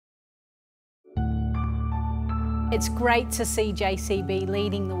It's great to see JCB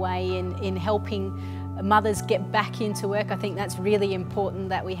leading the way in helping mothers get back into work. I think that's really important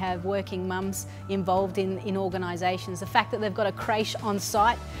that we have working mums involved in organisations. The fact that they've got a crèche on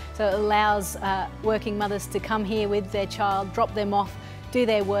site, so it allows working mothers to come here with their child, drop them off, do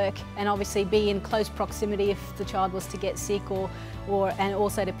their work, and obviously be in close proximity if the child was to get sick, and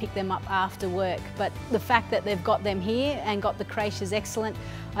also to pick them up after work. But the fact that they've got them here and got the crèche is excellent.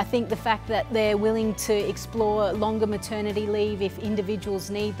 I think the fact that they're willing to explore longer maternity leave if individuals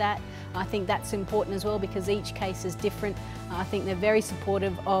need that, I think that's important as well, because each case is different. I think they're very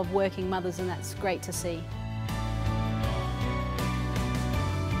supportive of working mothers, and that's great to see.